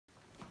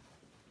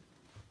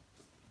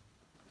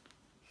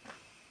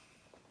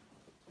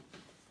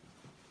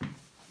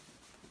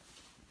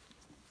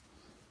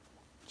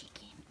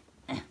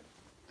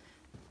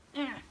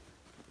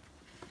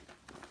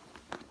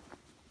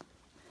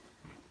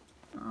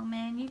Oh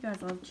man, you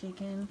guys love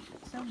chicken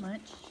so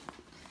much.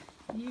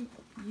 You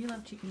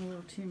love chicken a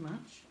little too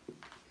much.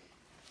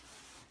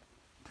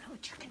 Play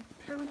with chicken,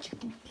 play with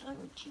chicken, play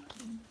with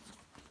chicken.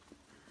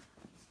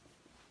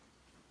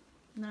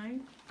 No?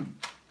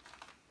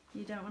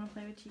 You don't want to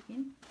play with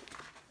chicken?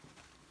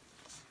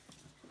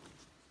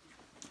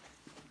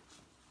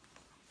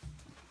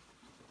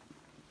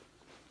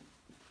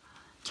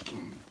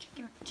 Chicken,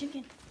 chicken,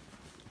 chicken.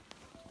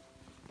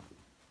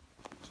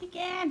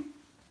 Chicken!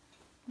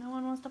 No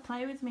one wants to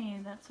play with me.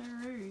 That's so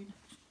rude.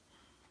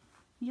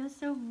 You're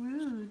so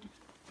rude.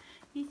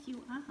 Yes,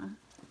 you are.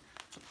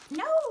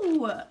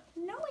 No!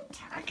 No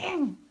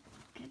attacking!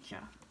 Getcha.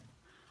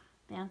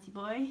 Bouncy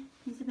boy.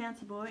 He's a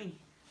bouncy boy.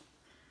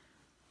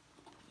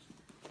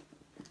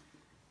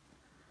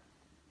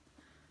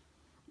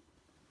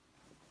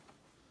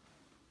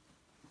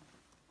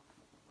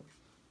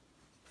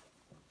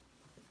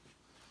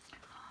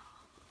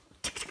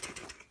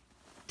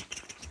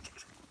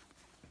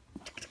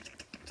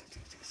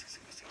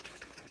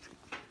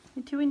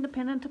 You're too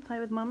independent to play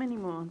with Mum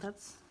anymore.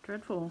 That's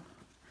dreadful.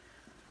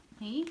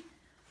 Hey?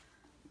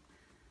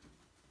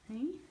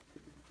 Hey?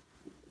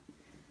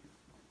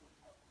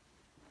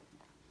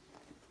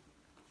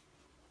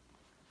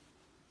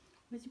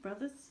 Where's your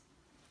brothers?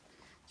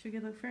 Should we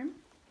go look for him?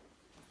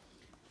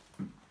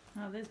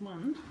 Oh, there's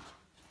one.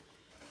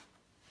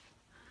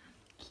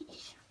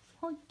 Kish.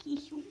 Oh,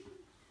 Kish.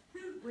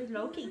 Where's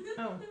Loki?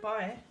 Oh,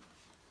 bye.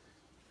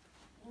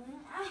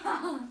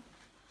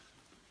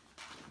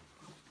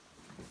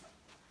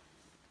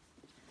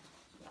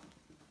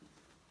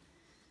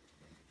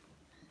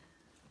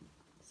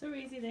 So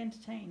easy to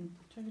entertain.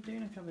 Try to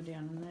do a cover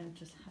down and they're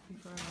just happy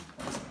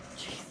forever.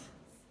 Jesus.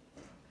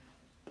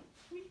 What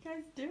are you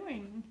guys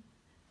doing?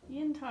 You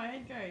getting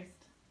tired,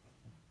 Ghost?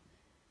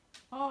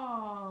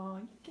 Oh,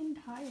 you're getting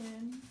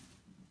tired.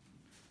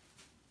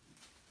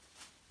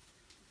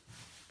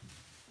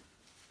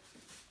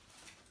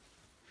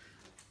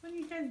 What are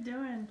you guys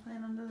doing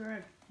playing under the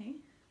rope? Hey?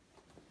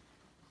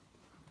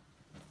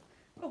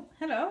 Oh,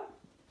 hello.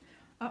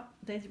 Oh,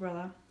 there's your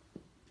brother.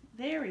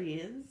 There he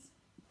is.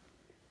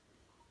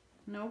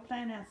 No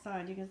playing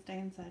outside, you guys stay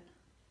inside.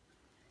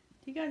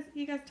 You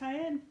guys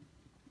tired?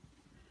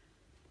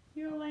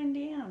 You're all laying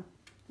down.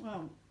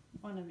 Well,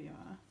 one of you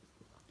are.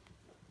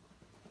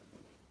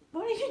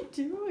 What are you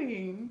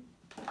doing?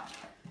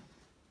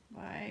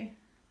 Bye.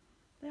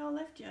 They all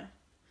left you. You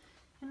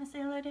wanna say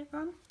hello to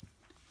everyone?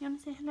 You wanna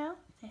say hello?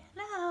 Say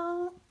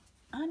hello.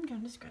 I'm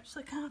going to scratch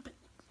the carpet.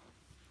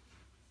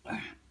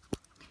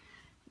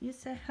 You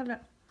say hello.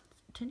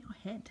 Turn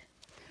your head.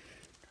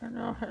 Turn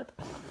your head.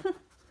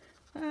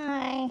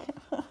 Hi.